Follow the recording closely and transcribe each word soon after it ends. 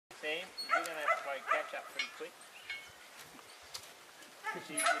Sam, you're going to have to play catch up pretty quick. This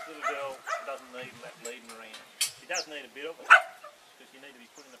little girl doesn't need that leading around. She does need a bit of it, because you need to be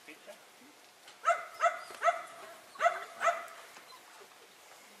put in the picture.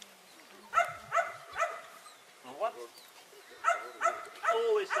 And what all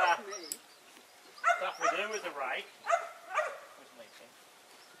this stuff we do with the rake,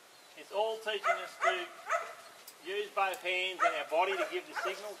 it's all teaching us to use both hands and our body to give the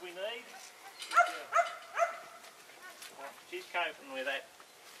signals we need. She's coping with that.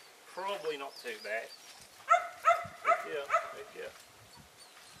 Probably not too bad. Good girl, good girl.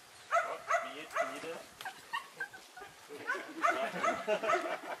 What? Can you do it?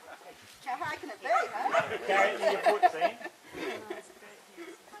 How high can it be, huh? Carry it near your foot, Sam.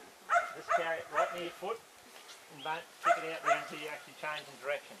 Just carry it right near your foot and don't stick it out there until you actually change in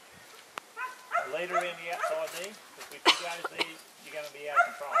direction. Lead her around the outside there, because if she goes there, you're going to be out of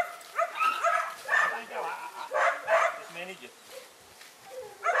control. Don't go up. Just manage it.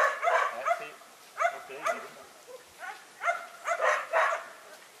 That's it. That's easy, isn't it?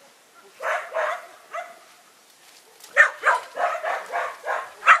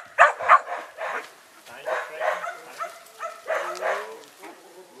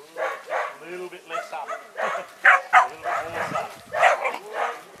 A little bit less up. A little bit less up.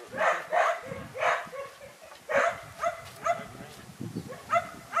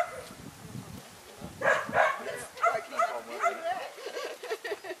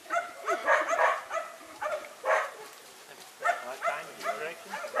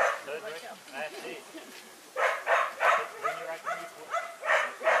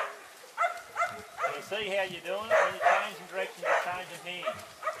 See how you're doing it? When you're changing direction, you're changing hands.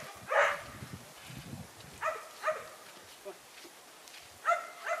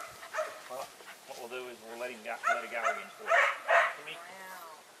 Well, what we'll do is we'll let her go again for you. Come here.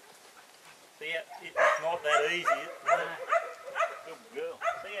 See how it's not that easy, is it? No. Good girl.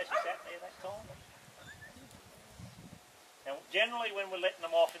 See how she sat there that time? Now generally when we're letting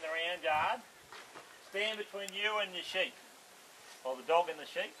them off in the round yard, stand between you and your sheep, or the dog and the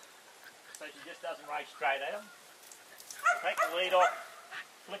sheep. So she just doesn't race straight at them. Take the lead off,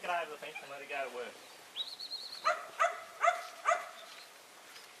 flick it over the fence and let her go to work.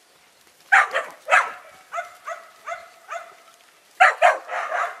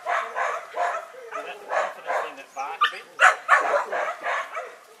 So that's the confidence thing that bark a bit.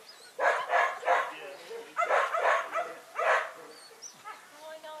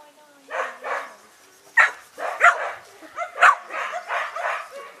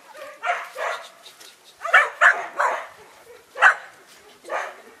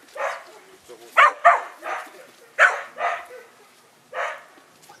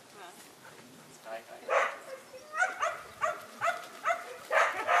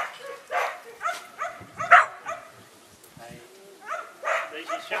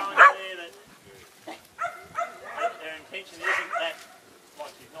 She's showing you there that her intention isn't that,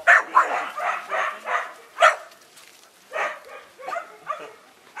 like she's not really that sort of thing.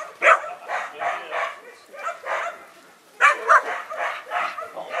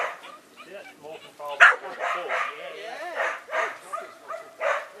 See, that's more control than it was before. Yeah.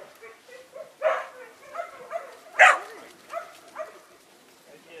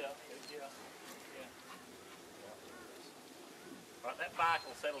 Right, that bark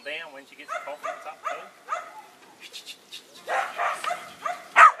will settle down when she gets the confidence up too.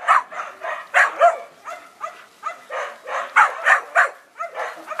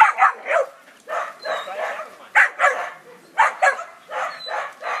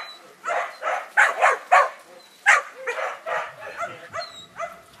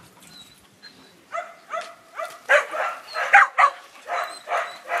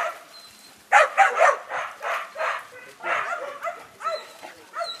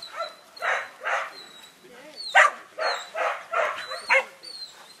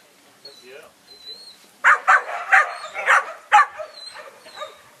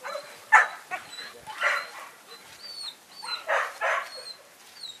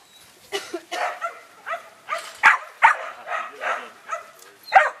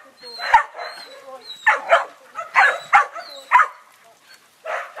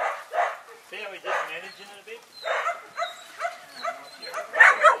 See how we're just managing it a bit?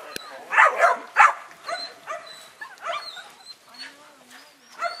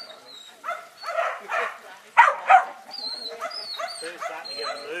 So it's starting to get a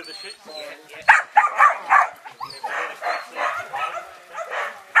nervous shit. Yeah.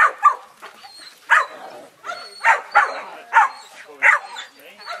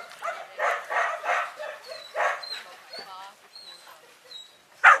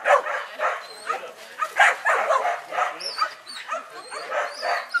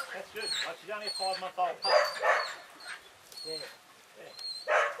 5-month-old pup. Yeah. Yeah.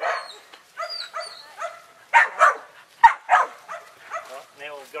 Right,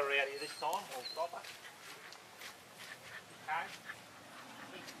 now we've got her out here this time. We'll stop her. Okay.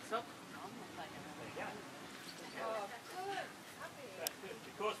 Stop. There you go. Oh, good. That's good.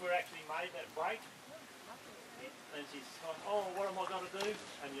 Because we're actually made that break, and she's like, oh, what am I going to do?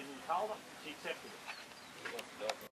 And you told her, she accepted it.